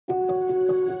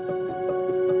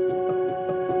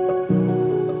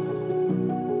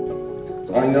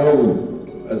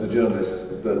know, as a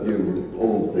journalist, that you're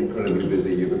all incredibly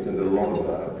busy. You've attended a lot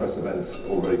of press events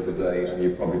already today, and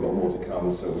you've probably got more to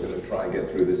come, so we're going to try and get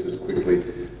through this as quickly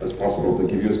as possible to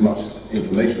give you as much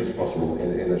information as possible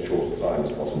in as short a time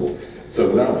as possible. So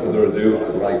without further ado,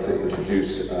 I'd like to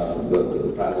introduce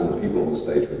the panel, the people on the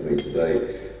stage with me today.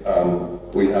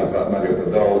 We have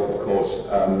Pedol, of course,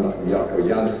 Jaco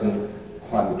Jansen,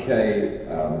 Juan K,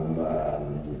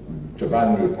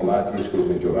 Giovanni Pomati,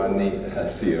 Giovanni,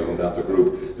 CEO of Nautor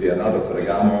Group, Leonardo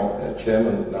Ferragamo,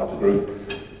 Chairman of Nautor Group,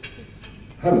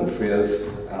 Germàn Frers,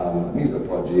 Misa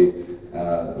Poggi,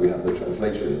 we have the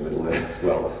translation in the middle there as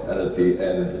well, and at the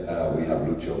end we have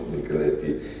Lucio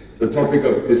Micheletti. The topic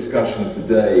of discussion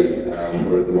today,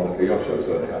 we're at the Monaco Yacht Show,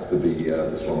 so it has to be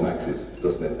the Swan Maxis,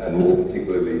 doesn't it? And more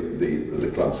particularly the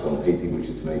ClubSwan 80, which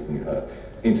is making her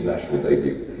international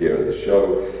debut here at the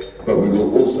show. But we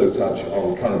will also touch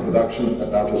on current production at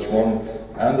Nautor Swan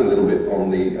and a little bit on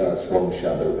the Swan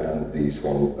Shadow and the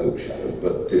Swan Oak Shadow.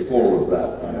 But before all of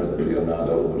that, I know that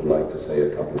Leonardo would like to say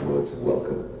a couple of words of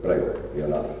welcome. Prego,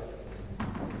 Leonardo.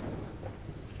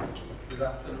 Good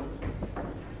afternoon.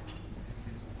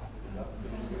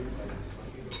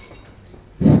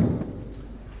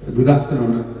 Good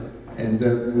afternoon, and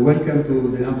welcome to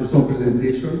the Nautor Swan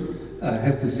presentation. I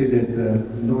have to say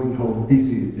that knowing how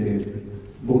busy the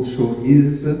boat show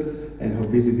is and how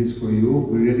busy it is for you,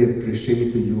 we really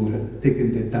appreciate you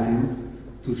taking the time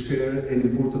to share an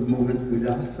important moment with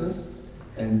us.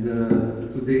 And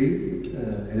today,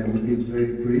 and I will be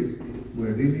very brief,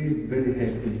 we're really very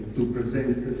happy to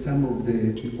present some of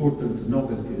the important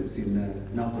novelties in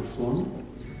Nautor Swan,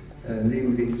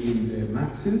 namely in the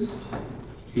Maxis,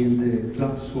 in the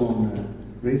ClubSwan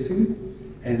Racing,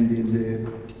 and in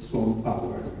the Swan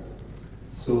Power.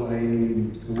 So I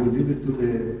will leave it to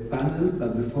the panel,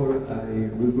 but before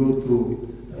we go to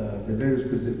the various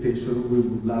presentations, we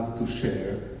would love to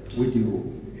share with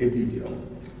you a video.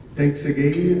 Thanks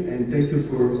again, and thank you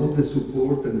for all the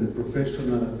support and the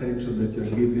professional attention that you're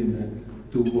giving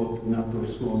to what Nautor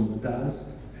Swan does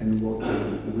and what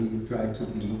we try to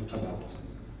be about.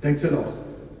 Thanks a lot.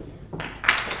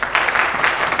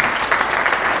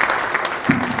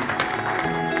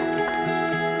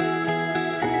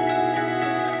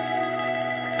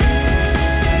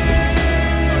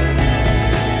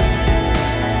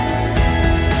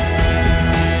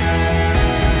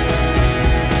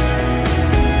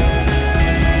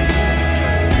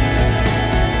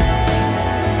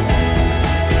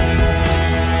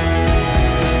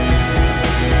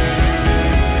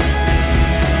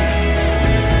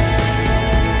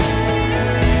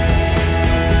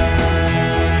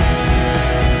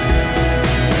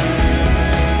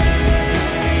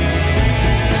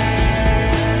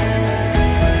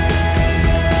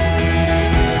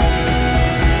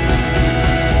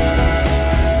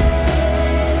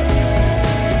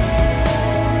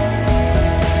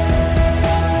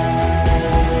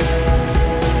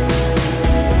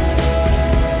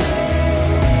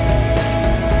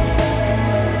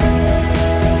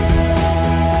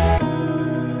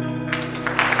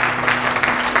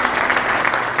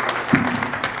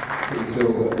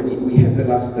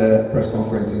 Press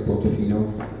conference in Portofino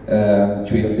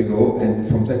 2 years ago, and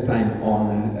from that time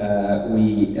on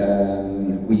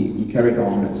we carried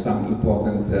on some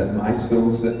important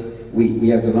milestones. We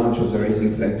have the launch of the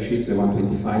racing flagship, the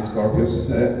 125 Scorpius,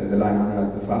 with the line owner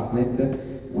at the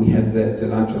Fastnet. We had the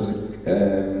launch of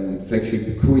the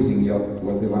flagship cruising yacht,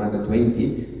 was the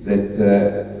 120,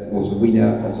 that was the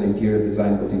winner of the Interior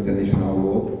Design Boat International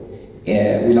Award.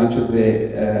 We launched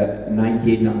the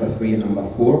 98 number 3 and number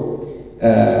 4.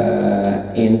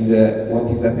 And what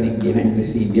is happening behind the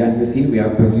scene? Behind the scene, we are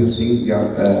producing, we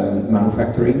are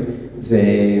manufacturing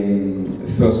the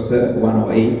first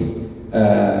 108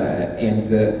 and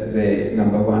the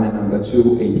number 1 and number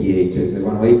 2 88. The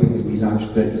 108 will be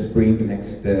launched in spring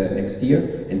next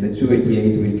year, and the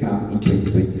 288 will come in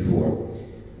 2024.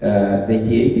 The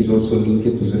 88 is also linked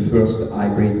to the first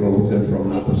hybrid boat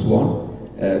from Nautor Swan,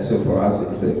 so for us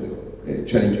it's a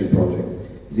challenging project.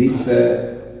 These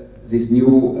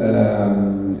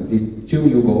two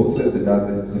new boats, that are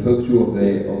the first two of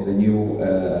the new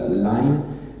line,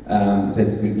 that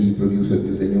will be introduced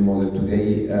with the new model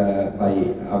today by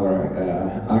our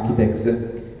architects.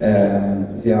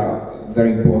 They are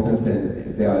very important,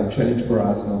 and they are a challenge for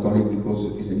us, not only because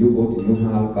it's a new boat, a new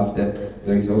hull, but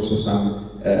there is also some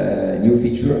new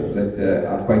features that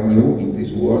are quite new in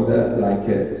this world, like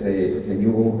the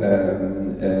new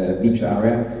beach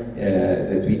area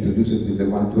that we introduced with the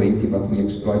 120, but we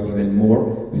exploit even more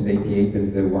with the 88 and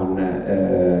the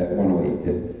 108.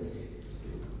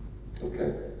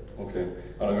 Okay.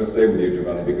 I'm going to stay with you,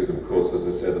 Giovanni, because of course, as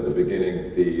I said at the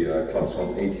beginning, the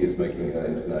ClubSwan 80 is making her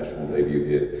international debut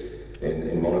here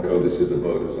in Monaco. This is a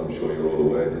boat, as I'm sure you're all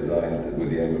aware, designed with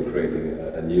the aim of creating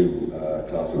a new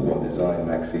class of one design,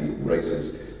 Maxi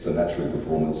races, so naturally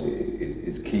performance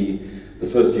is key. The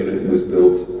first unit was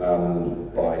built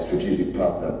by strategic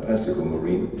partner Persico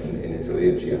Marine in Italy,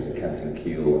 and she has a canting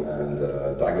keel and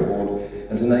dagger board.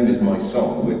 And her name is My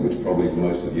Song, which probably for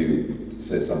most of you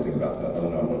says something about her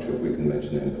owner. I'm not sure if we can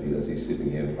mention him, but as he's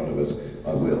sitting here in front of us,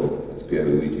 I will. It's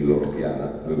Pierluigi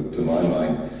Loropiana, who, to my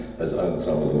mind, has owned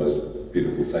some of the most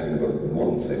beautiful sailing boats,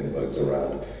 modern sailing boats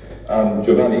around.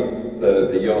 Giovanni,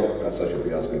 the yacht, perhaps I should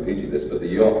be asking PG this, but the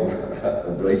yacht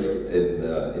raced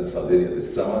in Sardinia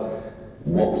this summer.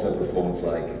 What was her performance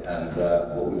like, and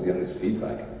what was the owner's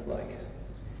feedback like?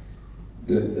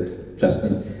 Good,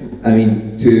 Justin. I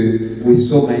mean, with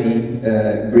so many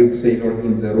great sailors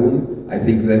in the room, I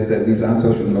think that this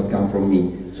answer should not come from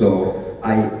me. So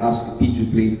I ask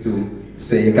PG please to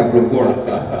say a couple of words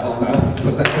on what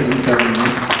was happening in Sardinia.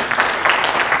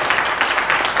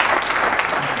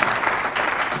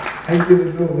 I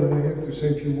didn't know that I have to say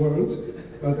a few words,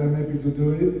 but I'm happy to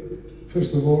do it.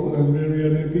 First of all, I'm very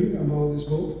unhappy about this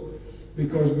boat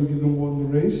because we didn't win the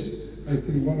race. I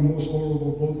think one of the most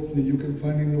horrible boats that you can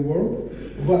find in the world.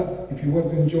 But if you want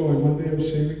to enjoy one day of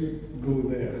sailing, go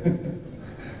there.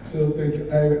 So thank you.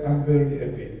 I'm very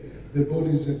happy. The boat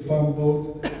is a fun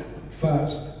boat,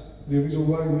 fast. The reason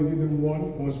why we didn't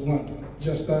win was one,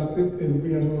 just started, and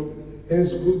we are not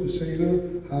as good a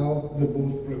sailor how the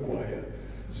boat required.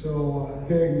 So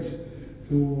thanks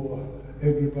to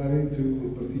everybody,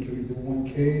 particularly to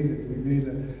 1K, that we made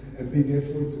a big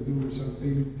effort to do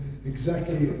something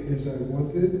exactly as I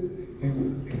wanted,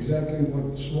 and exactly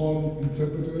what Swan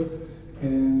interpreted,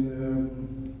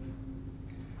 and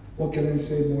what can I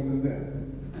say more than that?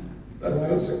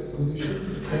 Price, condition,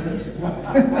 terms, what?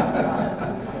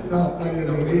 No, I am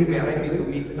really, I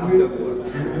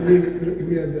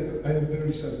am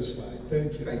very satisfied.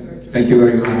 Thank you. Thank you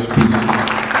very much, Peter.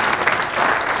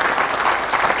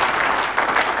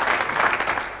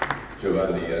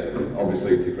 Giovanni,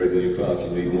 obviously to create a new class you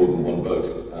need more than one boat.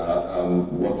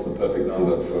 What's the perfect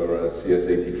number for a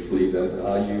CS80 fleet, and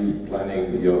are you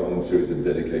planning your own series of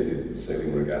dedicated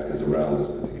sailing regattas around this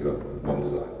particular one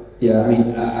design? Yeah, I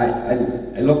mean,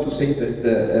 I love to say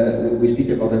that we speak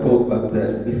about the boat, but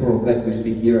before that we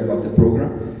speak here about the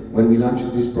program. When we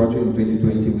launched this project in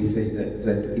 2020, we said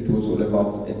that it was all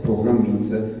about a program,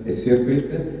 means a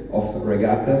circuit of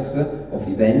regattas, of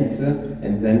events,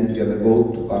 and then you have a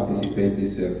boat to participate in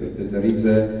this circuit. There is,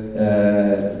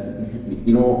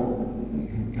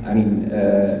 I mean,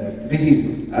 this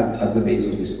is at the base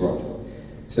of this project.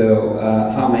 So,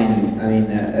 how many? I mean,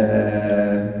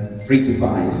 3 to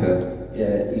 5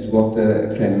 is what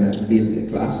can build a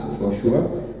class, for sure.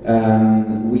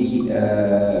 We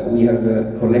have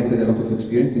collected a lot of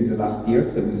experience in the last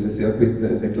years with the circuit,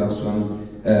 the ClubSwan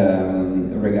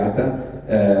regatta,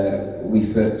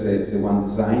 with the one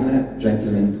design,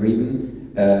 gentleman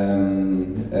driven,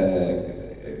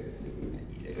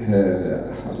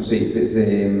 how to say,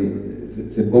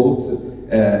 the boats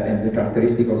and the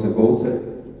characteristic of the boats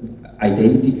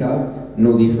identical,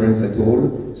 no difference at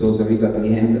all. So there is at the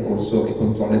end also a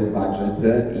controlled budget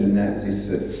in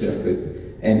this circuit.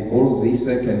 And all of this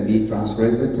can be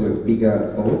transferred to a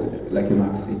bigger boat, like a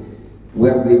Maxi.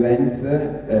 Where the events,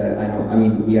 I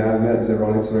mean, we have the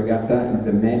Rolex Regatta in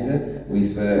the Med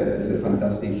with the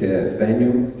fantastic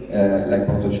venue like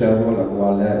Portocervo, La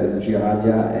Voile,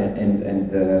 Giraglia,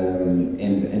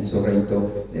 and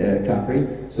Sorrento Capri.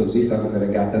 So these are the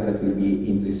regattas that will be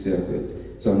in this circuit.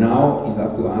 So now it's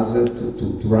up to us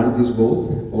to run this boat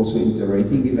also in the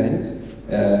rating events.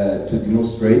 To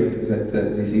demonstrate that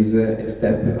this is a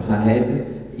step ahead,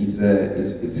 is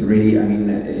really, I mean,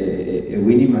 a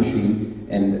winning machine,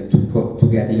 and to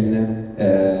get in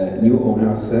new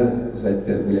owners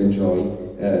that will enjoy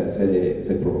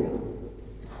the program.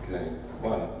 Okay,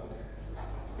 Juan,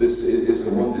 this is a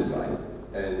one design,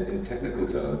 and in technical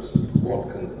terms, what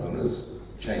can owners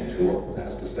change, and what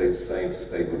has to stay the same to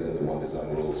stay within the one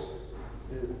design rules?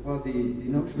 Well, the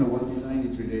notion of one design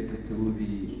is related to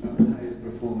the highest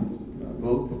performance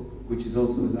boat, which is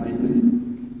also the lightest.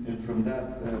 And from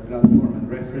that platform and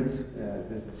reference,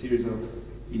 there's a series of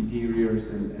interiors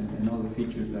and other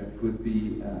features that could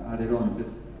be added on, but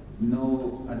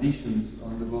no additions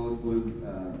on the boat will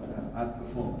add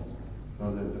performance.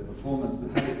 So the performance, the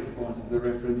highest performance is the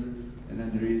reference, and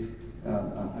then there is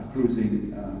a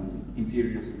cruising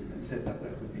interiors and setup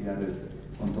that could be added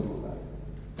on top of that.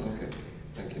 Okay.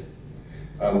 Thank you.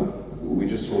 We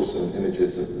just saw some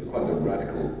images of quite a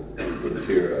radical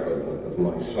interior of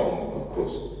my song. Of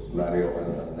course, Mario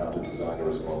and Nautor Design are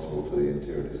responsible for the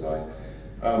interior design.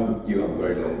 You have a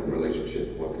very long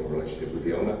relationship, working relationship with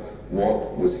the owner.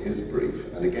 What was his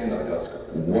brief? And again, I'd ask,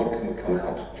 what can come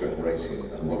out during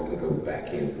racing and what can go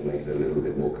back in to make it a little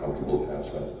bit more comfortable perhaps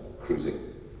when cruising?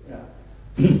 Yeah.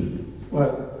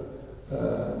 Well,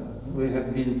 we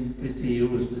have been pretty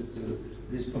used to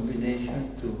this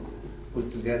combination to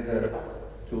put together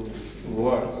two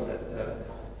worlds that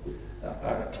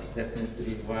are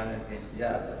definitely one against the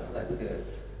other, like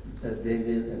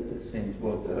David and the Saint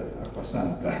Water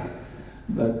Acquasanta.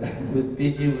 But with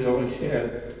PG we always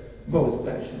shared both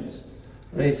passions,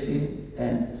 racing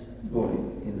and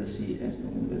going in the sea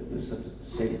and with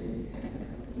sailing,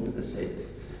 with the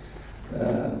sails.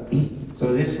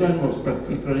 So this one was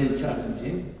particularly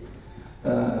challenging,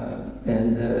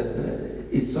 and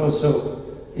it's also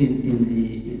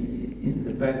in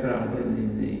the background and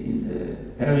in the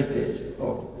heritage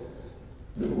of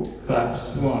the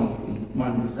ClubSwan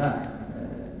One design.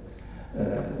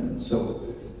 So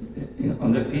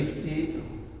on the 50,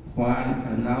 Juan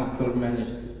and Nautor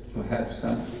managed to have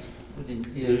some good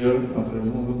interior, not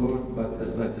removable, but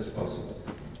as light as possible.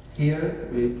 Here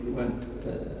we went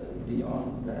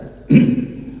beyond that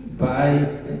by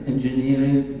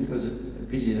engineering, because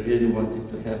PG really wanted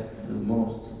to have the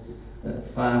most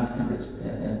fun and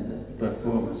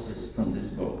performances from this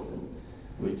boat,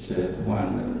 which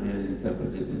Juan really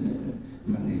interpreted in a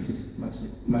magnificent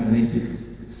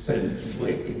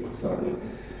way. Sorry.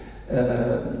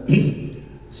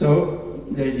 So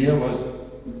the idea was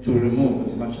to remove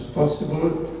as much as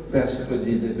possible. Persico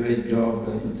did a great job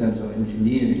in terms of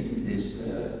engineering this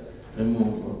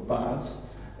removable parts.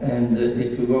 And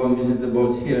if you go and visit the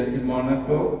boat here in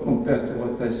Monaco, compared to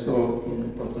what I saw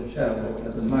in Portocervo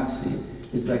at the Maxi,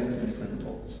 it's like two different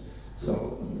boats.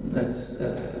 So that's...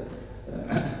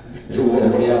 so what are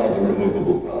the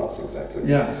removable parts exactly?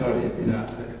 Yeah, sorry, it is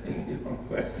not your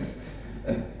question.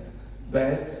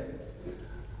 Beds,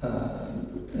 the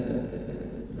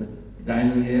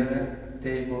dining area,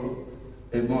 table,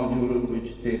 a module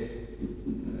which takes a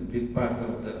big part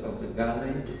of the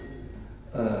galley,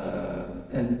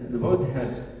 and the boat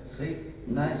has 3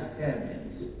 nice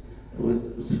cabins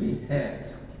with 3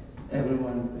 heads,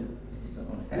 everyone with his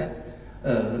own head.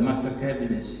 The master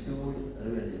cabin is huge,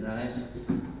 really nice,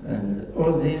 and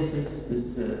all this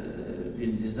is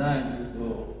been designed to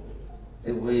go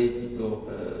a way to go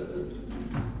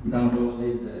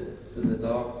downloaded to the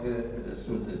dock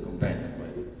through the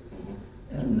companionway.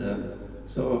 And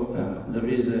so there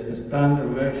is a standard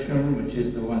version, which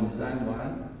is the One Design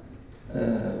one,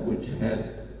 which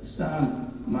has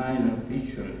some minor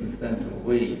feature in terms of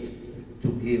weight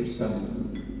to give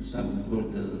some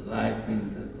good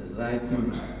lighting. The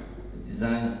lighting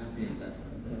design has been a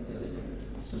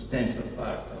substantial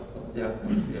part of the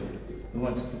atmosphere we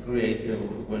wanted to create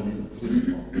when in cruise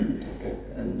mode. Okay.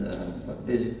 And but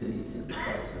basically the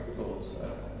parts that goes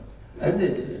and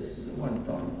this is 1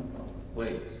 ton of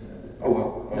weight. Oh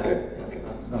wow! Okay. Yeah, okay.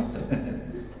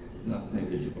 It's not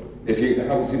negligible. If you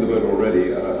haven't seen the boat already,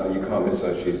 you can't miss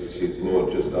her. She's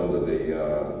moored just under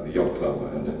the yacht club,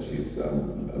 and she's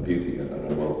a beauty and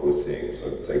a wealth worth seeing.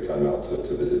 So take time out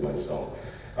to visit my song.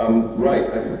 Right,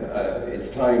 it's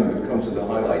time. We've come to the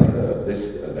highlight of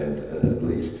this event, at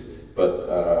least. But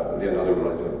Leonardo would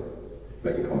like to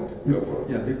make a comment. Go for it.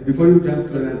 Yeah. Before you jump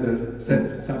to another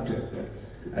subject,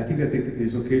 I think I take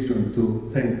this occasion to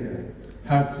thank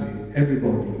heartily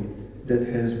everybody that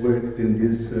has worked in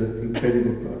this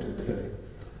incredible project,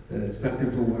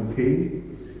 starting from 1K,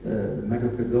 Mario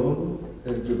Pedol,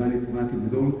 Giovanni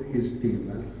with all his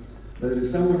team. But there is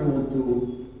someone I want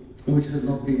to, which has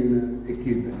not been a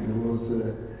given. It was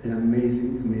an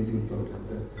amazing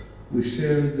project. We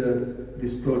shared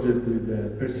this project with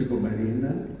Persico Marine,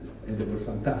 and they were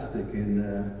fantastic in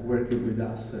working with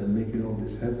us and making all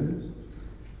this happen.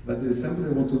 But there is something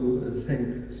I want to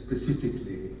thank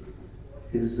specifically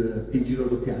is PG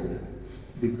Rodopiana,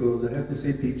 because I have to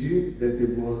say, PG, that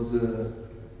it was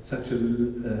such a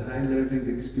high learning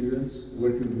experience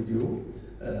working with you.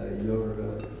 Your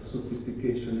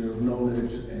sophistication, your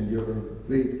knowledge, and your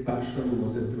great passion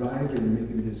was a drive in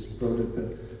making this project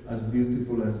as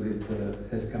beautiful as it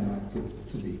has come out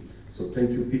to be. So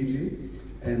thank you, PG.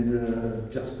 And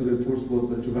just to reinforce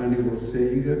what Giovanni was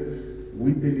saying,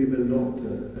 we believe a lot,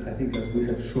 I think, as we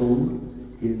have shown,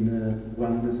 in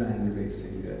One Design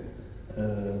racing.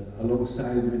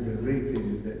 Alongside with the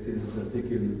rating that is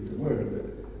taking the world,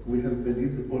 we have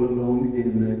believed all along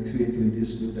in creating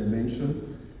this new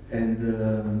dimension, and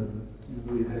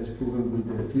it has proven with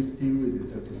the 50,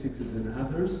 with the 36s and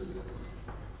others.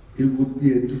 it would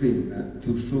be a dream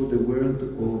to show the world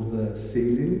of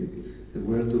sailing, the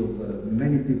world of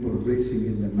many people racing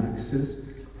in the Maxes,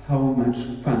 how much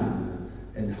fun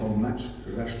and how much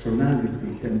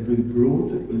rationality can be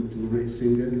brought into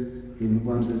racing in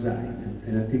one design.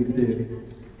 And I think the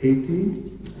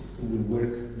 80 will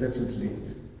work definitely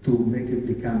to make it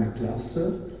become a class,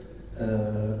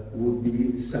 would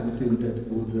be something that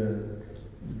would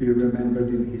be remembered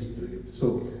in history.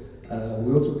 So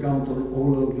we also count on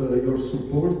all of your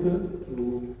support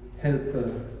to help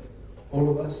all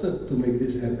of us to make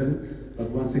this happen. But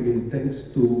once again, thanks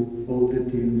to all the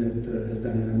team that has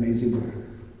done an amazing work.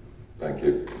 Thank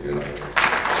you.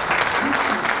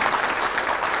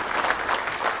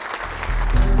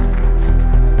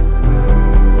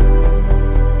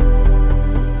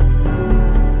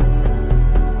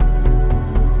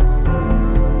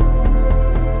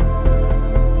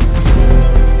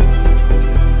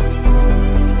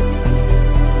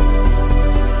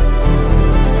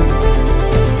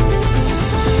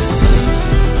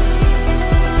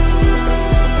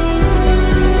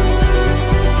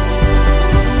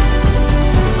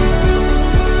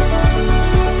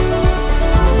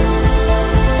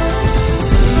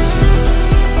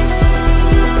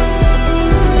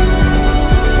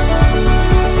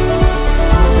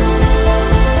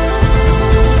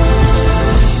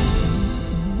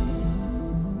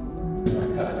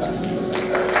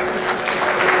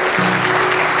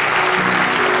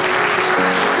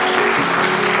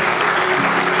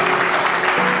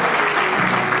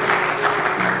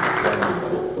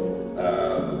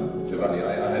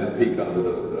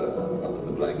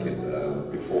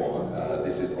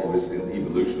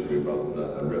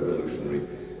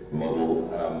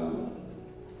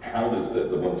 How does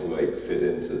the 128 fit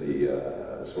into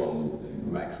the Swan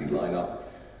Maxi lineup,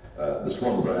 the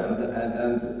Swan brand,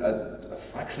 and at a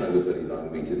fraction over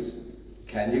 39 meters,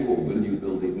 can you or will you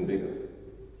build even bigger?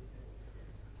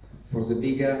 For the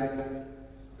bigger,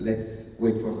 let's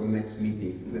wait for the next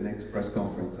meeting, the next press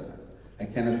conference. I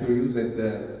can assure you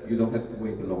that you don't have to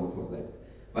wait long for that.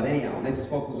 But anyhow, let's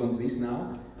focus on this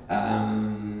now.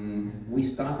 We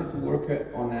started to work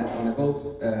on a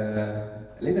boat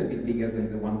a little bit bigger than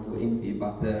the 120,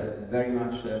 but very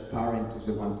much parent to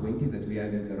the 120s that we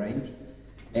have in the range.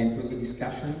 And for the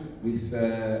discussion with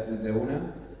the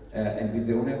owner and with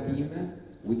the owner team,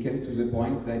 we came to the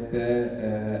point that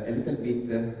a little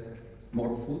bit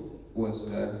more food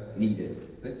was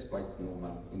needed. That's quite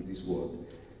normal in this world.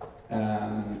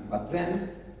 But then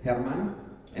Germàn,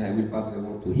 and I will pass the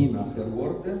word to him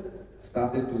afterward,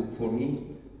 started to, for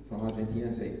me, from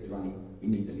Argentina, say, Giovanni, we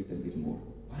need a little bit more.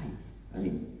 Why? I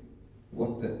mean,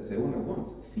 what the owner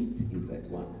wants fit in that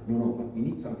one. No, but we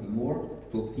need something more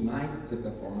to optimize the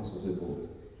performance of the boat.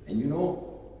 And you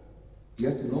know, you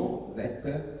have to know that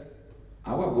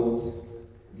our boats,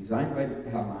 designed by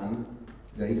Germàn,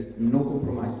 there is no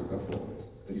compromise to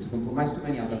performance. There is compromise to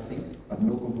many other things, but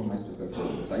no compromise to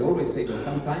performance. I always say that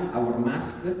sometimes our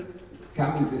mast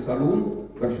come in the saloon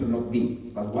where should not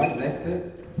be. But why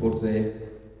that? For the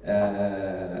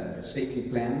safety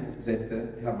plan that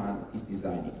Germàn is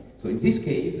designing. So in this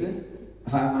case,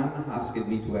 Germàn asked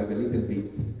me to have a little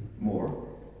bit more.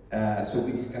 So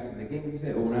we discussed it again with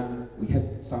the owner. We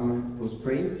had some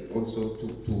constraints also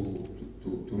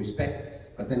to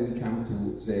respect, but then we come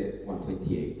to the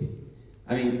 128.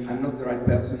 I mean, I'm not the right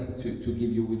person to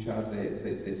give you which are the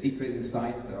secret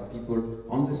inside. There are people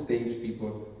on the stage,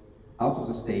 people out of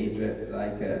the stage,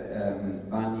 like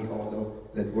Vanni, Odo,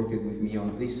 that worked with me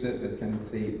on this, that can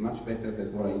say much better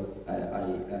than what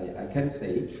I can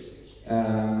say.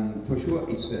 For sure,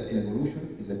 it's an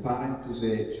evolution, it's a parent to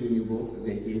the two new boats,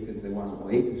 the 88 and the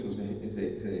 108, so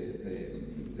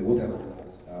the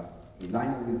waterliners are in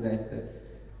line with that.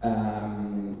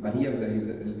 But here there is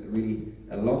really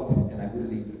a lot, and I will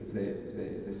leave the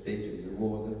stage and the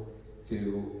word to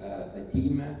the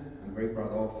team. I'm very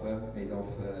proud of, made of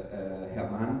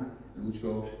Germàn,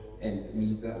 Lucio, and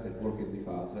Misa that worked with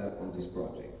us on this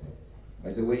project.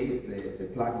 By the way, the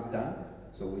plug is done,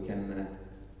 so we can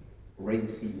already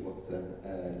see what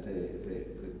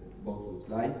the boat looks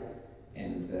like.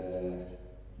 And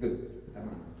good,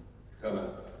 Germàn,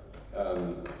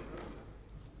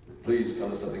 please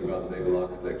tell us something about the naval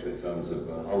architecture in terms of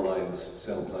hull lines,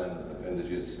 sail plan,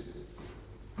 appendages.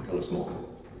 Tell us more.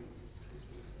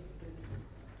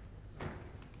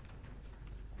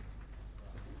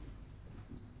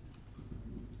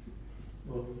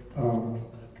 Well,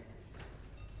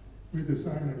 we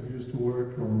designers used to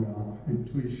work on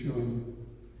intuition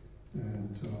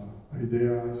and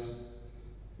ideas,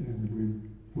 and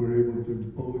we were able to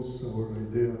impose our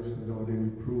ideas without any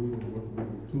proof of what we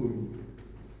were doing.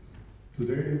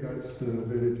 Today, that's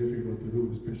very difficult to do,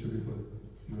 especially when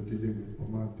you're dealing with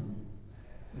Pomati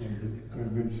and the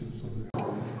dimensions of the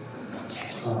hull.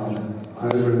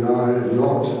 I rely a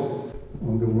lot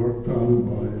on the work done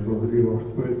by Rodrigo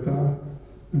Arqueta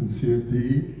and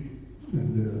CFD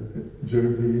and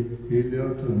Jeremy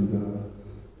Elliott and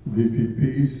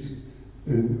VPPs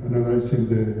in analyzing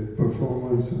the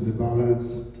performance and the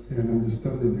balance and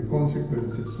understanding the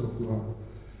consequences of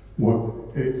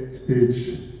what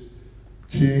each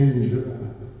change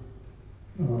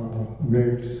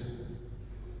makes,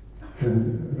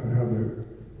 and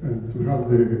to have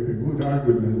a good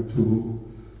argument to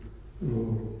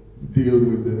deal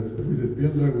with the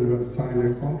builder who has signed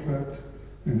a contract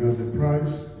and has a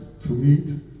price to meet,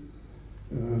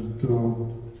 and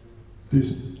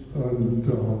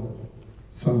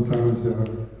sometimes there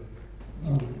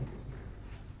are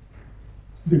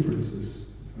differences,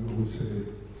 I would say,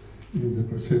 in the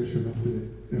perception of the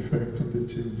effect of the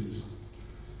changes.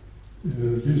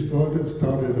 This project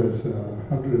started as a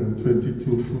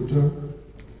 122-footer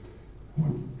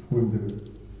when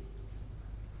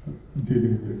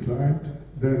dealing with the client.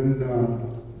 Then,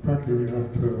 practically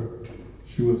after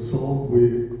she was sold,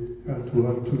 we had to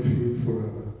add 2 feet for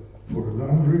a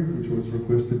laundry, which was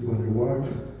requested by the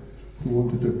wife, who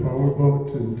wanted a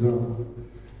powerboat, and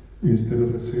instead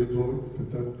of a sailboat, but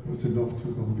that was enough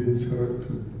to convince her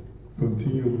to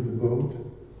continue with the boat.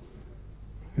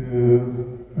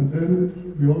 And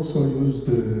then we also used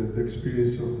the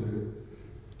experience of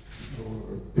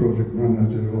our project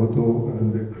manager, Otto,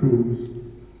 and the crews.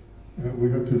 And we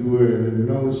had to do a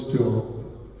nose job,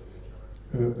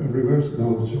 a reverse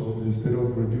nose job. Instead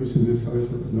of reducing the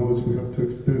size of the nose, we have to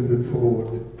extend it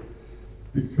forward.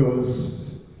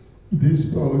 Because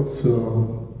these boats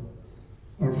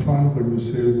are fun when you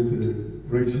sail with the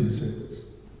racing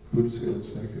sails, good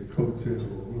sails like a code sail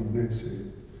or an A sail.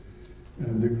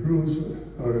 And the crews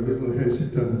are a little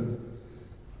hesitant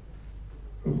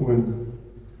when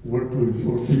working with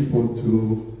 4 people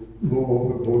to go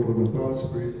overboard on a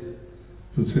bowsprit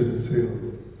to set a sail.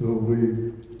 So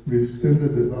we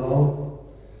extended the bow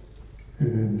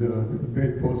and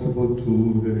made possible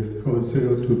to the code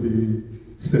sail to be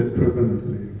set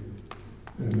permanently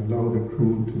and allow the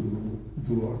crew to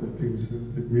do other things,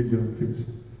 the medium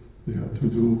things they had to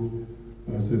do,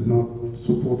 as they're not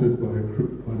supported by a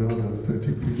crew, by the other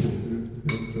 30 people.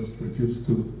 They're just reduced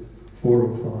to 4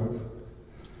 or 5.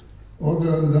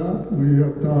 Other than that, we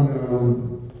have done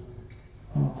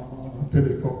a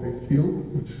telescopic keel,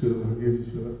 which gives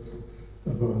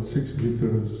about 6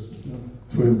 meters,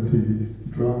 20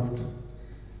 draft,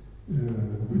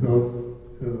 without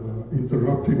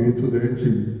interrupting into the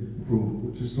engine room,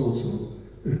 which is also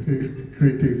a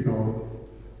critical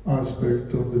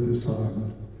aspect of the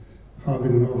design.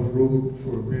 Having enough room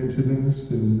for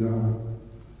maintenance and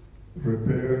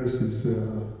repairs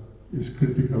is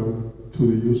critical to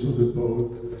the use of the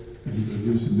boat and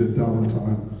reducing the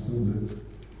downtime so that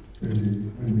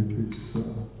any of these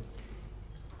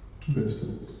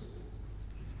vessels.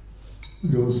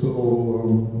 We also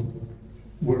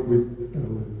work with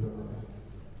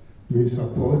Misa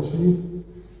Poggi,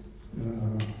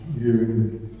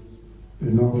 giving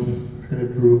enough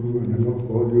headroom and enough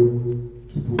volume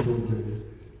to put on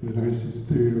the nice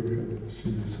exterior that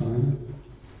she designed.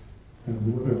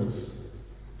 And what else?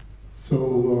 So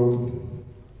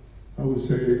I would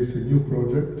say it's a new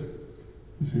project.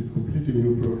 It's a completely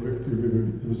new project, even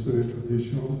if it was very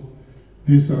traditional.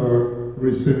 These are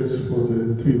recesses for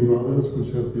the twin rudders,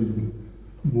 which have been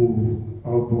moved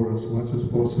outboard as much as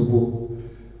possible.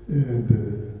 And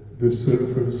the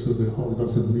surface of the hull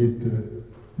doesn't meet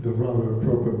the rudder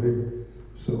properly.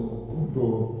 So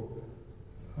although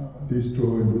this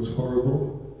drawing looks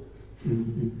horrible,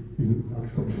 in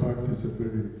actual fact it's a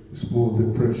very small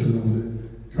depression on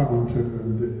the counter,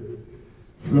 and the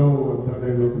flow at that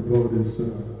end of the boat is,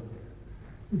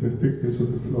 the thickness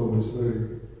of the flow is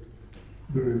very,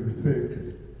 very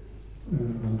thick,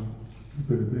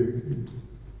 very big,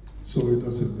 so it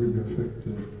doesn't really affect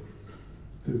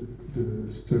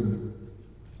the stern,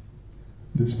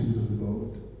 the speed of the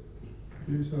boat.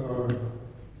 These are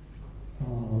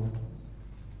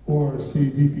ORC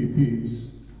VPPs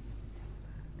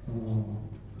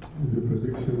with the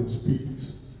prediction of speeds,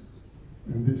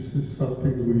 and this is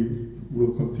something we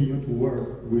will continue to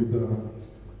work with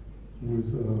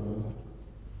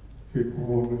Cape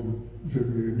Horn and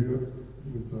Germàn,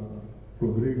 with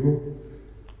Rodrigo,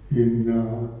 in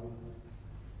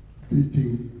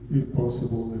beating, if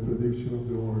possible, the prediction of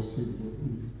the ORC.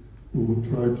 What we will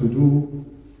try to do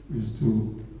is to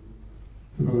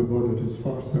have a boat that is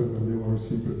faster than the ORC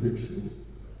predictions.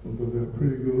 Although they're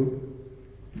pretty good,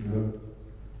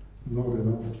 not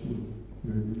enough to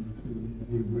maybe to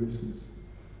win races.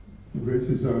 The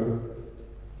races are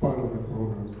part of the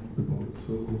program of the boat.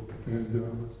 So, and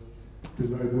the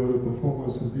night weather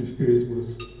performance in this case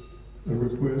was a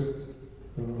request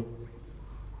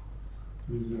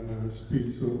in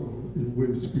speeds of in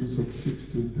wind speeds of 6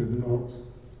 to 10 knots.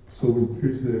 So we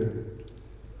increased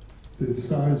the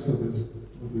size of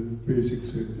the basic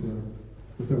sail plan,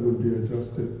 but that will be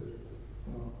adjusted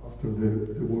after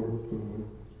the work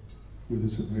with the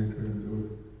Jamaica and the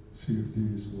CFD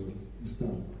is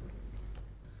done.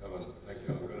 Germàn, thank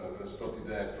you. I'm going to stop you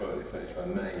there, if I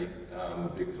may,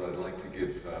 because I'd like to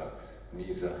give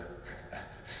Misa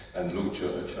and Lucio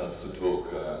a chance to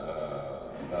talk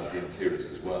about the interiors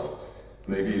as well.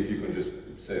 Maybe if you can just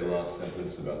say a last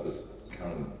sentence about this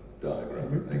current diagram.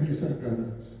 Misa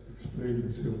can explain the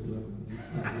sail plan.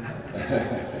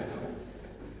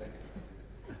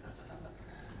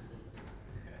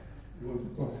 You want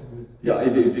to pass it? Yeah,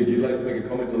 if you'd like to make a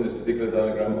comment on this particular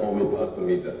diagram, or we'll pass to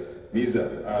Misa.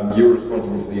 Misa, you're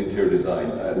responsible for the interior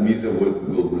design. Misa will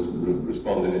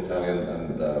respond in Italian,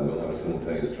 and we'll have a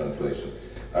simultaneous translation.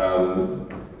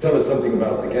 Tell us something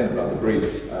about the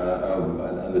brief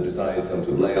and the design in terms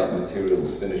of layout,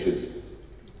 materials, finishes.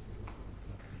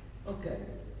 Ok,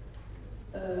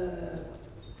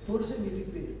 forse mi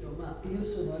ripeto, ma io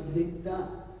sono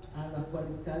addetta alla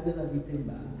qualità della vita in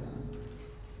barca.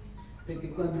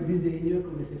 Perché quando disegno è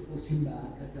come se fossi in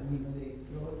barca, cammino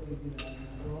dentro, quindi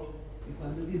navigo, e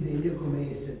quando disegno è come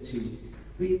esserci.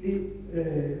 Quindi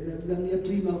la mia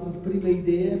prima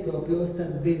idea è proprio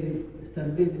star bene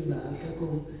in barca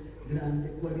con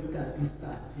grande qualità di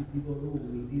spazi, di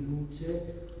volumi, di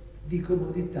luce, di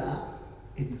comodità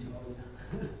e di gioia.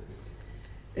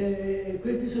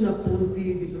 Questi sono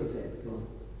appunti di progetto.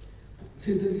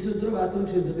 Mi sono trovato un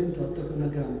 128 con una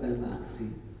Germàn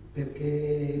Maxi,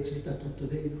 perché ci sta tutto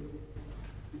dentro.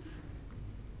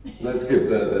 Let's give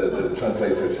the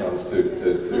translator a chance to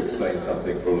explain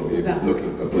something for all of you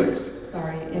looking perplexed.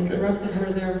 Sorry, interrupted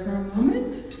her there for a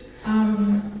moment.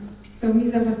 So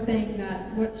Misa was saying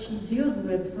that what she deals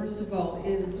with, first of all,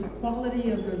 is the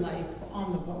quality of her life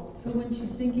on the boat. So when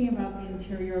she's thinking about the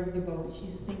interior of the boat,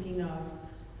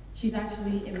 she's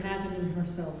actually imagining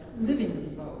herself living in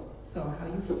the boat. So how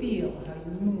you feel, how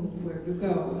you move, where you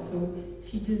go. So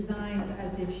she designs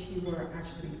as if she were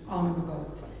actually on the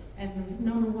boat. And the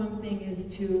number one thing is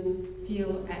to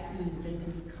feel at ease and to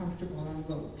be comfortable on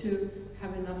the boat, to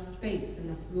have enough space,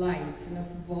 enough light,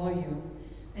 enough volume,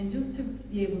 and just to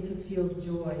be able to feel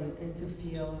joy and to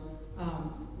feel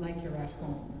like you're at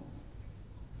home.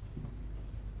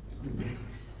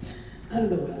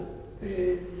 Allora,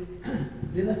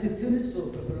 nella sezione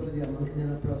sopra, però vediamo anche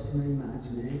nella prossima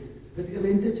immagine,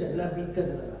 praticamente c'è la vita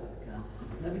della barca.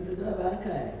 La vita della barca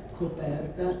è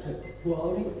coperta, cioè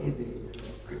fuori e dentro,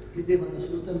 che devono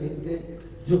assolutamente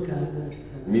giocare nella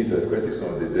stessa maniera. Misa, questi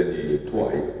sono disegni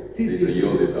tuoi? Sì, These sì, are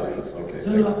your sì. designs? Okay.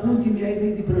 Sono appunti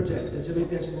miei di progetto, cioè mi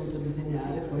piace molto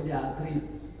disegnare, poi gli altri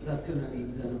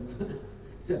razionalizzano,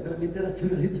 cioè veramente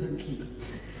razionalizzo anch'io.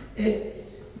 E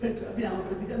perciò abbiamo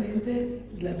praticamente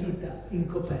la vita in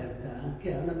coperta,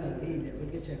 che è una meraviglia,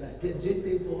 perché c'è la spiaggetta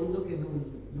in fondo che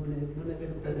non è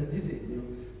venuta nel disegno,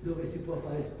 dove si può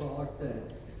fare sport.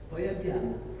 Poi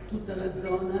abbiamo tutta la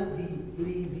zona di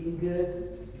living,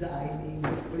 dining,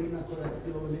 prima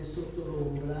colazione sotto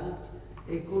l'ombra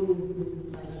e con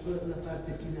una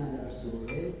parte finale al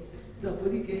sole.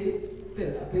 Dopodiché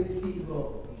per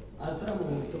aperitivo al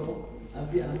tramonto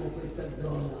abbiamo questa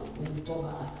zona un po'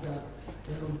 bassa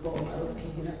e un po'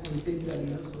 marocchina con il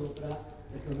tendalino sopra,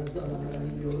 perché è una zona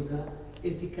meravigliosa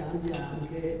e ti cambia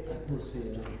anche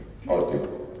l'atmosfera. Ottimo,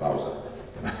 pausa.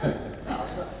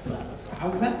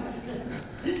 Pausa.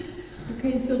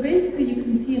 Okay, so basically you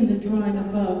can see in the drawing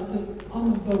above,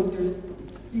 on the boat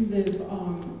you live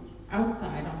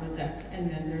outside on the deck and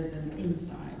then there's an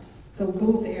inside. So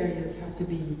both areas have to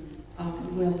be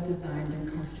well designed and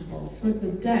comfortable. For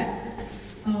the deck,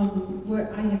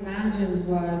 what I imagined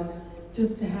was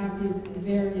just to have these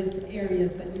various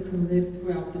areas that you can live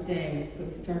throughout the day. So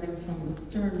starting from the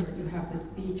stern where you have this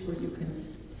beach where you can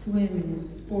swim and do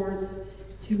sports,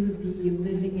 to the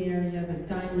living area, the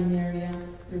dining area,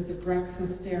 there's a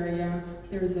breakfast area,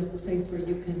 there's a place where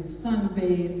you can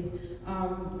sunbathe,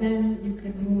 then you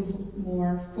can move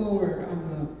more forward on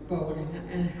the boat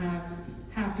and have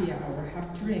happy hour,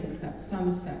 have drinks at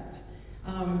sunset.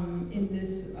 In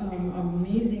this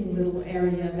amazing little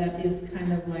area that is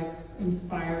kind of like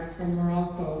inspired from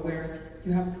Morocco, where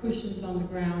you have cushions on the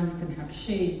ground, you can have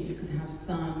shade, you can have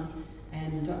sun,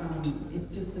 and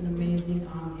it's just an amazing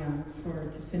ambiance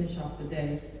to finish off the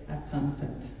day at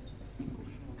sunset.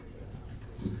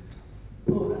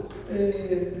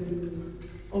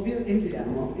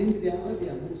 Entriamo,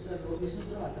 abbiamo un salone, mi sono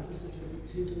trovata questo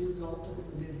 128 per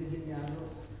poter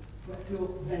disegnarlo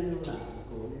proprio bello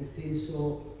largo, nel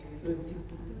senso,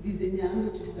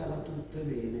 disegnando ci stava tutto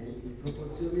bene, le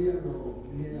proporzioni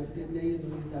mi hanno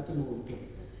aiutato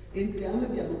molto. Entriamo e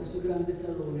abbiamo questo grande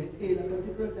salone e la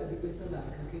particolarità di questa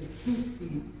barca è che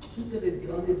tutte le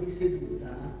zone di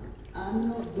seduta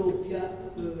hanno doppia,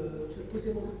 cioè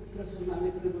possiamo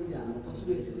trasformarle come vogliamo,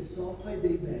 possono essere sofa e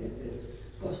dei bed,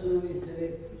 possono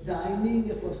essere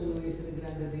dining, possono essere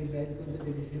grandi dei bed con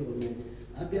televisione.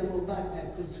 Abbiamo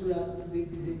dei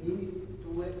disegnini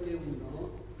 2 e 1,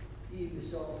 il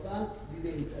sofa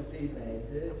diventa dei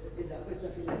bed e da questa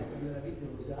finestra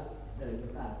meravigliosa dalle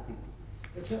due parti.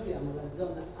 Perciò abbiamo la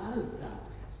zona alta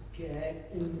che è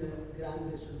un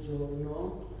grande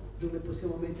soggiorno dove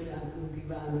possiamo mettere anche un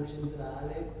divano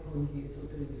centrale con dietro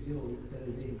televisione, per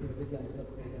esempio, lo vediamo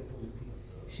dopo negli appunti.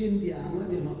 Scendiamo,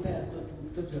 abbiamo aperto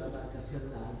tutto, cioè la barca si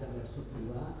allarga verso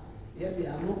prua e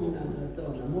abbiamo un'altra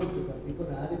zona molto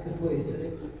particolare che può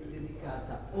essere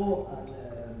dedicata o al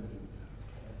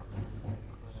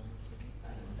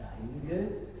dining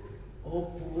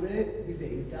oppure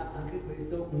diventa anche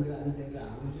questo un grande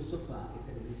lounge, sofà e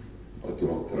televisione.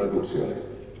 Ottimo,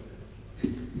 traduzione.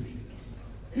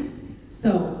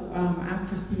 So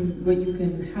after seeing how you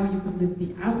can live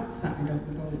the outside of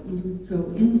the boat, you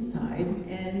go inside,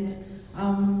 and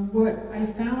what I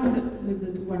found with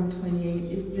the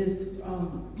 128 is this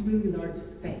really large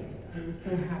space. I was so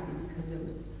happy because there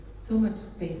was so much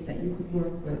space that you could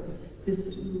work with,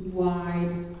 this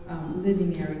wide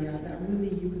living area that really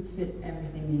you could fit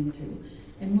everything into.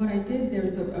 And what I did,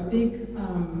 there's a big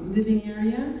living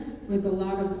area with a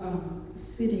lot of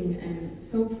sitting and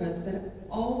sofas that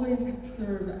always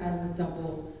serve as a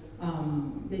double.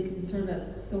 They can serve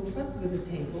as sofas with a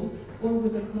table, or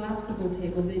with a collapsible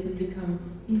table, they can become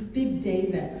these big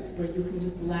day beds where you can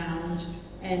just lounge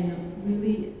and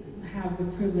really have the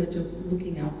privilege of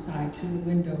looking outside because the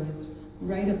window is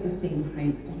right at the same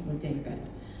height of the day bed.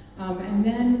 And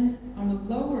then on the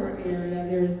lower area,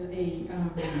 there's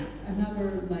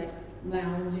another like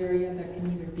lounge area that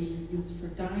can either be used for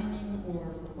dining or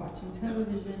for watching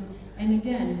television. And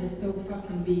again, the sofa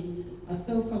can be a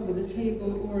sofa with a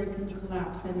table, or it can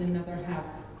collapse and have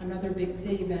another big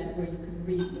day bed where you can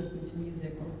read, listen to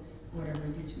music, or whatever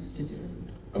you choose to do.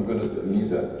 I'm going to,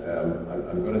 Misa,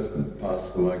 I'm going to pass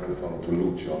the microphone to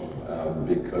Lucio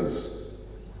because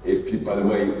if you, by the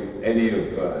way, any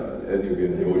of you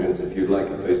in the audience, if you'd like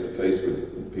a face-to-face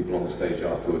with people on the stage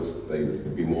afterwards, they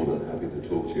would be more than happy to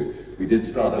talk to you. We did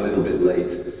start a little bit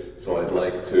late, so I'd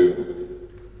like to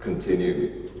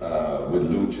continue with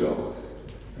Lucio.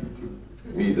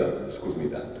 Misa, excuse me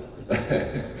that.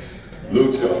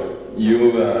 Lucio,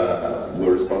 you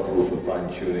were responsible for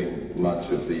fine-tuning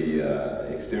much of the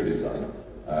exterior design.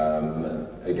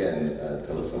 Again,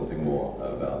 tell us something more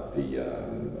about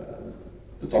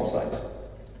the top sides.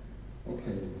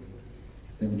 Okay,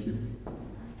 thank you.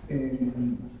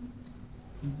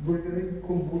 Vorrei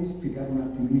con voi spiegare un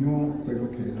attimino quello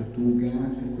che è la Tuga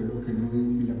e quello che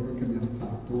il lavoro che abbiamo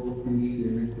fatto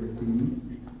insieme con il team.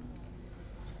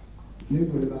 Noi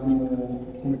volevamo,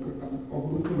 ho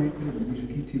voluto mettere degli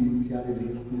schizzi iniziali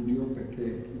dello studio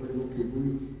perché volevo che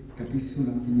voi capisse un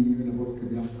attimino il lavoro che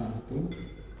abbiamo fatto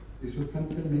e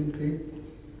sostanzialmente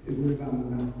volevamo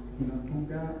una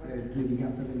Tuga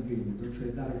piegata nel vento, cioè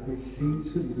dare quel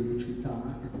senso di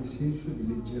velocità e quel senso di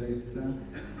leggerezza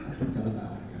a tutta la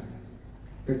barca.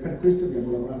 Per fare questo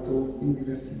abbiamo lavorato in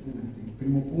diversi punti. Il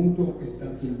primo punto è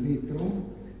stato il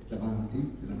vetro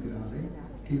davanti, laterale,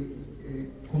 che è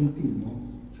continuo,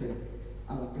 cioè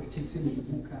ha la percezione di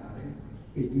bucare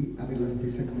e di avere la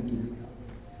stessa continuità.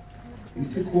 Il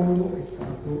secondo è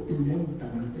stato il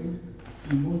montante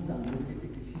vedete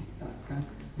che si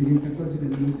stacca, diventa quasi un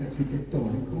elemento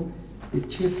architettonico e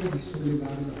cerca di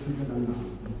sollevare la Tuga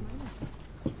dall'alto.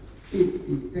 E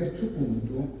il terzo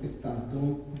punto è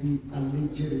stato di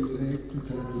alleggerire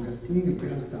tutta la Tuga. Quindi in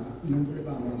realtà non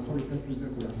volevamo la solita Tuga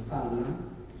con la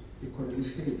spalla e con la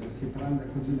discesa, separando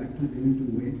così la Tuga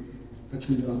in due,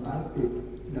 facendo la parte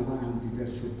davanti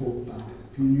verso poppa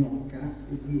più gnocca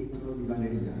e dietro di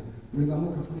vaneria.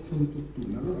 Volevamo che fosse un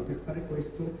tutt'uno. Allora per fare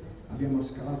questo abbiamo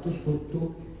scavato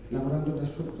sotto, lavorando da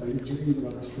sotto,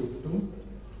 alleggerindola da sotto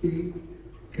e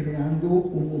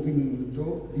creando un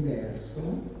movimento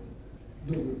diverso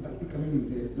dove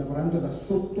praticamente lavorando da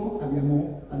sotto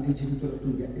abbiamo alleggerito la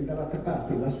Tuga e dall'altra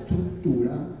parte la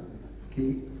struttura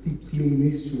che ti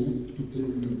tiene su tutto il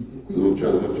movimento. Lucio,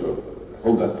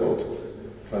 hold that thought.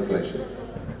 Translation.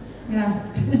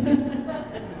 Grazie.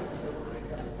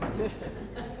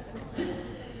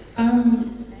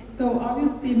 So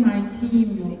obviously my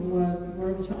team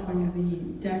worked on the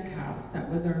deck house. That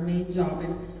was our main job,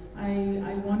 and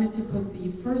I wanted to put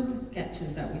the first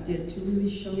sketches that we did to really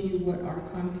show you what our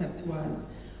concept was.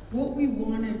 What we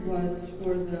wanted was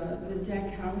for the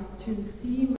deck house to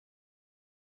see,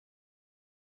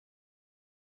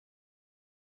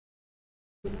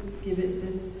 give it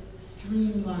this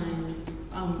streamlined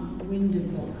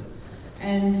window look.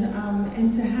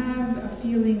 And to have a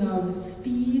feeling of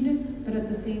speed, but at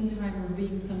the same time of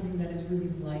being something that is really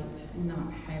light and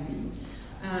not heavy.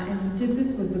 And we did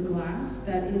this with the glass.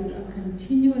 That is a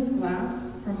continuous glass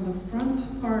from the front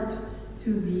part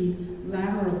to the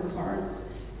lateral parts.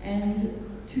 And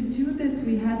to do this,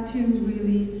 we had to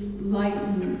really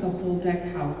lighten the whole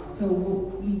deck house.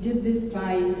 So we did this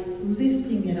by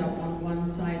lifting it up on one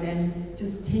side and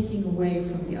just taking away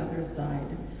from the other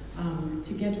side.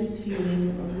 To get this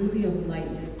feeling really of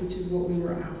lightness, which is what we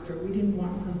were after. We didn't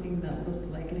want something that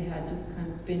looked like it had just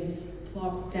kind of been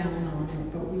plopped down on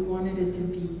it, but we wanted it to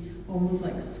be almost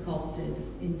like sculpted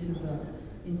into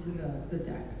the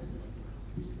deck.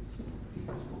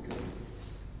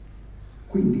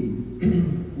 Quindi,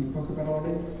 in poche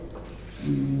parole,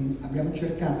 abbiamo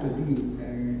cercato di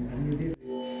rivedere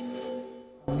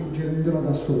alleggerendola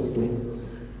da sotto.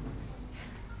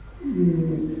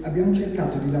 Abbiamo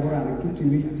cercato di lavorare tutti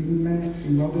nel team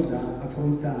in modo da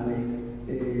affrontare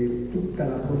tutta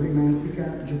la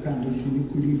problematica giocando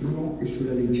sull'equilibrio e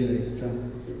sulla leggerezza.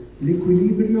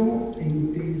 L'equilibrio è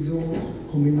inteso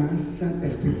come massa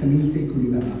perfettamente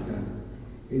equilibrata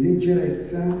e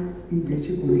leggerezza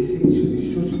invece come senso di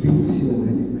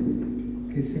sospensione,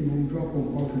 che sembra un gioco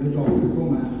un po' filosofico,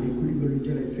 ma l'equilibrio e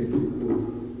leggerezza è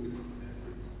tutto.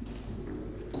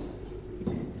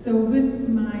 So with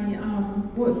my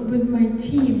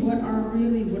team, what our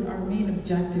main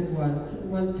objective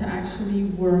was to actually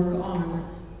work on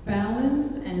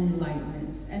balance and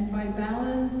lightness. And by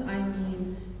balance, I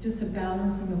mean just a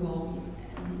balancing of all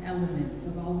the elements,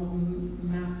 of all the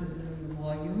masses and the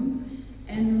volumes.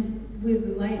 And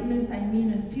with lightness, I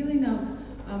mean a feeling of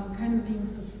kind of being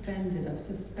suspended, of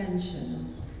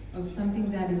suspension, of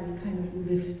something that is kind of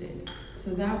lifted.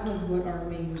 So that was what our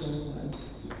main goal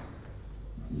was.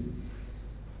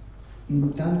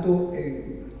 Intanto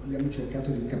abbiamo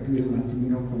cercato di capire un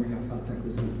attimino come era fatta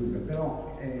questa fuga,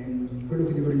 però quello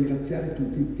che devo ringraziare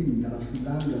tutti i team, dalla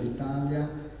Finlandia all'Italia,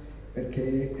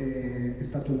 perché è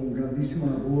stato un grandissimo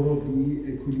lavoro di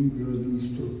equilibrio, di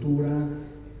struttura,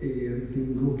 e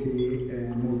ritengo che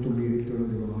molto merito lo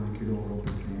devono anche loro,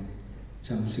 perché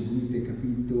ci hanno seguito e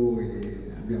capito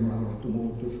e abbiamo lavorato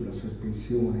molto sulla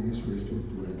sospensione e sulle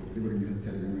strutture. Devo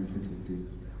ringraziare veramente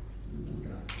tutti.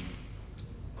 Grazie.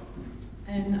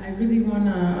 And I really want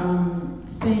to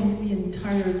thank the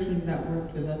entire team that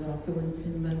worked with us also in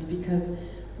Finland, because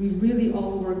we really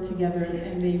all worked together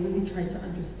and they really tried to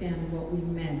understand what we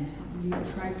meant. We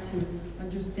tried to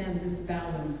understand this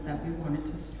balance that we wanted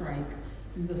to strike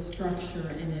in the structure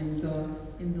and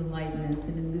in the lightness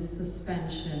and in this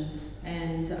suspension.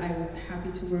 And I was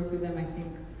happy to work with them. I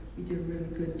think we did a really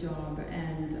good job,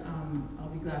 and I'll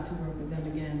be glad to work with them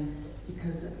again,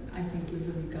 because I think we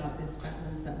really got this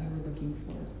balance that we were looking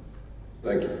for.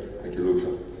 Thank you,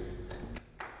 Lucio.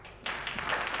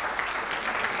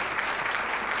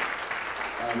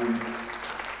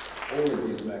 All of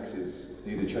these Maxis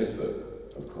need a chase boat,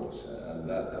 of course, and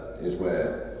that is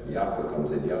where Jarkko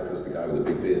comes in. Jarkko is the guy with the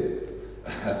big beard,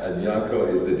 and Jarkko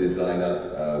is the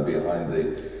designer behind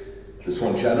the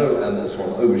Swan Shadow and the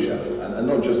Swan Overshadow, and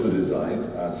not just the design.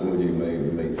 Some of you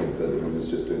may think that he was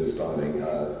just doing the styling,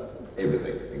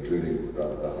 everything, including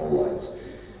the whole lines.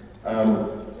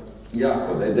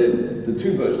 Jarkko, the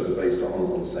two versions are based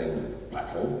on the same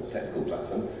platform, technical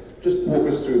platform. Just walk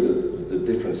us through the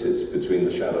differences between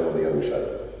the Shadow and the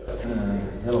Overshadow.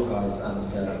 Hello guys, and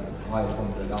hi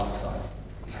from the dark side.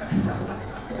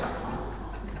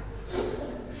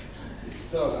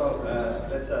 So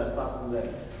let's start from there.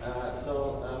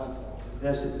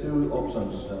 There's two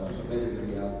options. So basically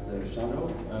we have the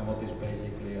Shadow, what is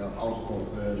basically an outboard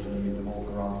version with the walk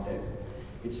around deck.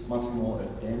 It's much more a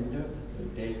tender, the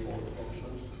dayboard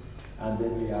options. And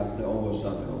then we have the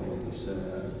Overshadow, what is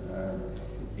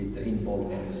with the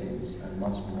inboard engines and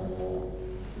much more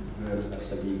works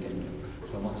as a weekend.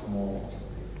 So much more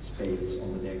space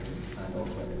on the deck and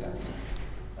also in the cabin.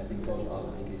 I think those are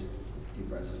the biggest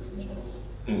differences in the models.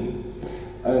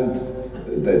 And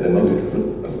they're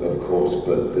motor-driven, of course,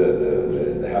 but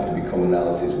there have to be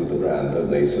commonalities with the brand,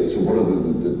 don't they? So what are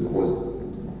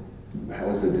how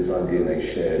is the design DNA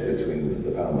shared between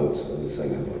the powerboats and the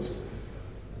sailing boats?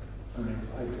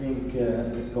 I think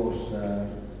it goes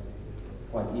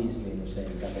quite easily in the same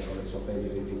category. So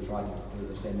basically we try to do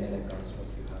the same elegance what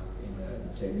we have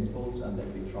in sailing boats, and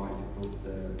then we try to put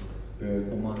the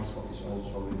performance, what is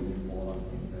also really important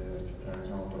in the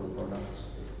Nautor products,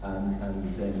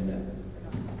 and then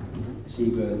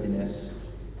seaworthiness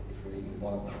is really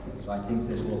important. So I think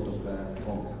there's a lot of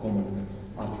common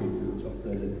attributes of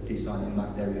the design and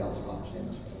materials are same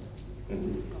as well.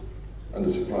 And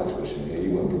a surprise question here,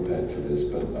 you weren't prepared for this,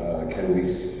 but can we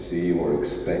see or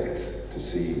expect to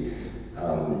see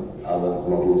other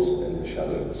models in the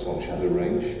Swan Shadow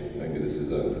range? Maybe this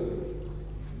is a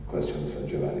question for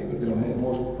Giovanni, but go ahead.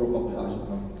 Most probably I should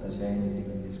not say anything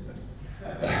in this question.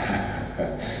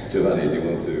 Giovanni, do you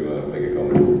want to make a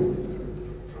comment?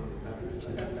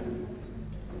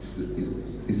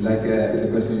 It's like it's a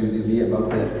question you did me about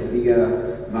the bigger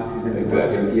Maxis and the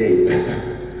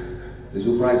 28. The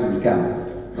surprise will come,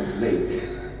 not late.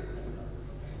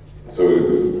 So,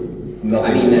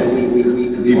 nothing. I mean,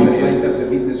 we want to enter the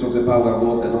business of the power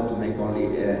boat and not to make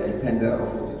only a tender of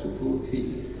 42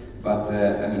 feet, but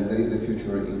I mean, there is a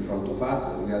future in front of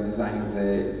us. We are designing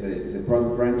the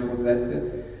product range for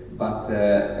that, but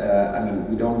I mean,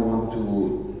 we don't want to.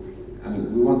 I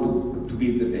mean, we want to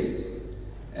build the base,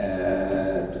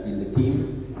 to build a team,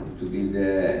 to build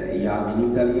a yard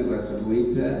in Italy where to do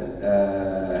it,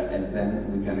 and then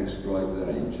we can exploit the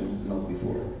range, not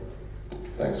before.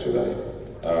 Thanks, Giovanni.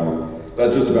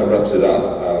 That just about wraps it up.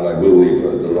 I will leave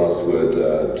the last word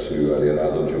to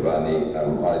Leonardo and Giovanni.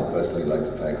 I'd personally like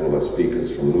to thank all of our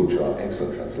speakers from Lucio, our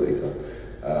excellent translator,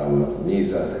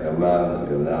 Misa, Germàn,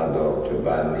 Leonardo,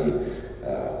 Giovanni,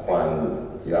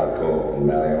 Juan, Jaco, and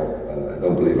Mario. And I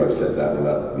don't believe I've said that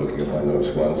without looking at my notes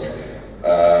once.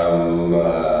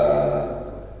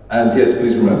 And yes,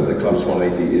 please remember that ClubSwan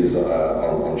 80 is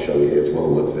on show here. It's well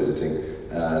worth visiting.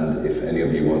 And if any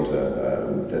of you want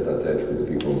a tete-a-tete with the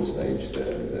people on the stage,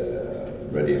 they're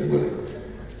ready and willing.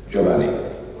 Giovanni,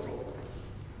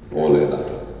 or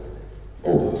Leonardo,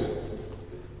 or both.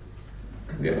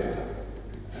 Leonardo.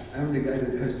 I'm the guy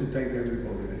that has to thank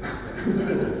everybody.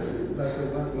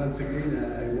 But once again,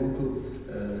 I want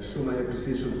to show my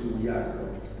appreciation to Jaco.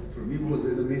 For me, it was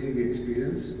an amazing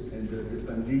experience, and the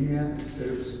pandemia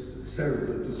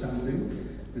served to something,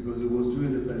 because it was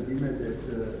during the pandemic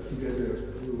that together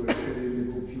we were sharing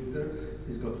the computer.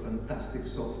 He's got fantastic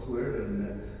software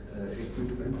and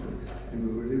equipment, and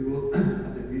we were able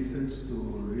at a distance to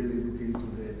really look into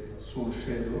the Swan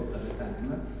Shadow at the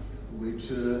time,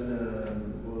 which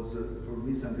was for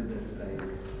me something that I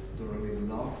thoroughly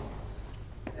love.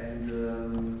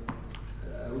 And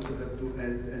I also have to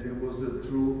add, and it was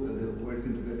through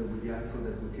working together with Jaco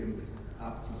that we came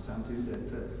up to something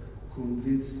that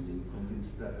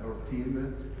convinced our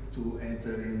team to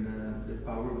enter in the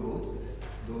power boat,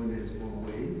 though in a small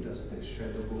way, just a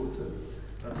shadow boat.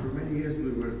 But for many years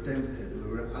we were tempted,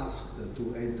 we were asked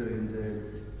to enter in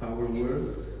the power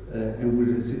world, and we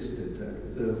resisted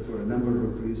for a number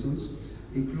of reasons,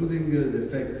 including the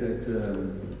fact that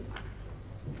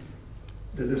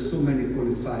there are so many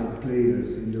qualified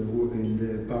players in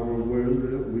the power world.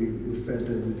 We felt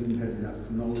that we didn't have enough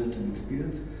knowledge and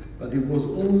experience, but it was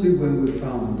only when we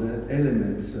found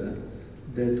elements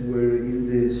that were in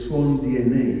the Swan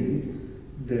DNA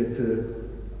that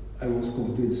I was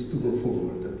convinced to go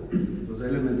forward. Those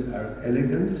elements are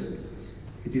elegance,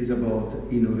 it is about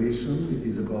innovation, it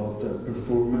is about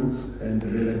performance and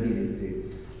reliability.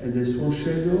 And the Swan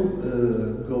Shadow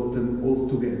got them all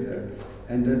together.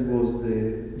 And that was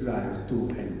the drive to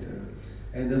enter.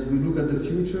 And as we look at the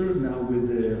future, now with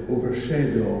the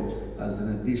Overshadow as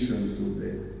an addition to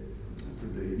the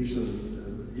initial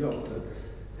yacht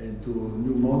and to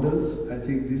new models, I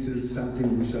think this is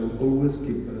something we shall always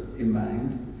keep in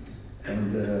mind.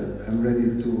 And I'm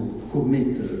ready to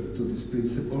commit to this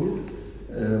principle.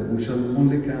 We shall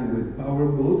only come with power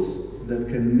boats that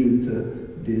can meet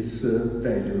these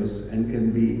values and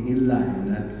can be in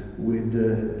line with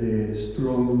the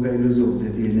strong values of the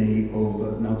DNA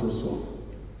of Nautor Swan.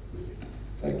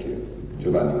 Thank you.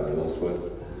 Giovanni, the last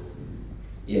word.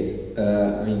 Yes,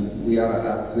 I mean, we are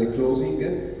at the closing,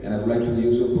 and I would like to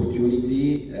use the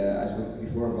opportunity, I spoke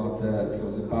before about for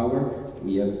the power,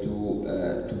 we have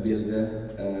to build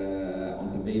on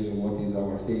the base of what is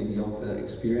our sailing yacht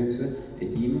experience, a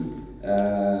team.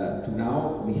 To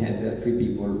now, we had 3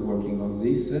 people working on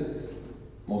this,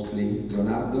 mostly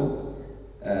Leonardo,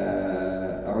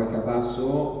 Roy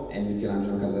Capasso and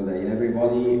Michelangelo Casadei. And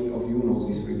everybody of you knows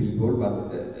these 3 people, but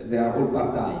they are all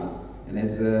part-time. And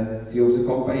as CEO of the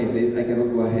company, I said I cannot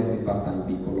go ahead with part-time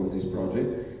people on this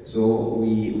project. So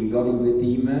we got in the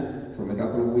team from a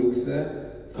couple of weeks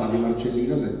Fabio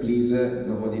Marcellino, that please,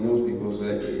 nobody knows because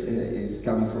it's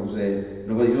coming from the,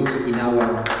 nobody knows in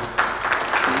our...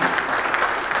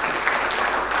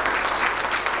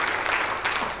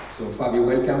 So Fabio,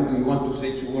 welcome. Do you want to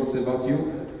say 2 words about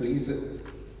you, please?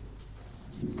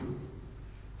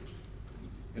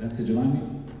 Grazie Giovanni.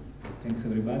 Thanks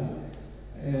everybody.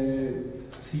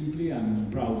 Simply,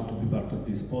 I'm proud to be part of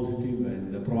this positive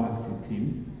and proactive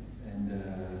team, and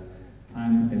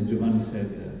I'm, as Giovanni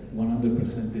said,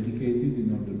 100% dedicated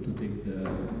in order to take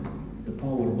the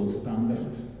powerboat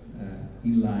standard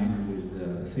in line with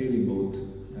the sailing boat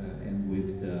and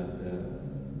with the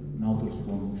Nautor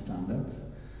Swan standards.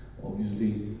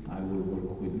 Obviously, I will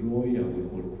work with Roy, I will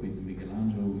work with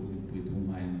Michelangelo, with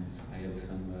whom I have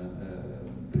some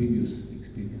previous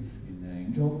experience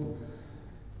in job.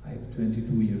 I have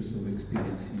 22 years of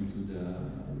experience into the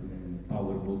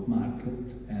powerboat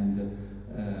market, and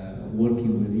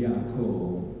working with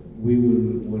Jaco, we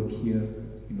will work here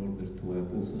in order to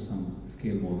have also some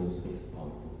scale models of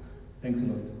powerboats. Thanks a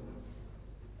lot.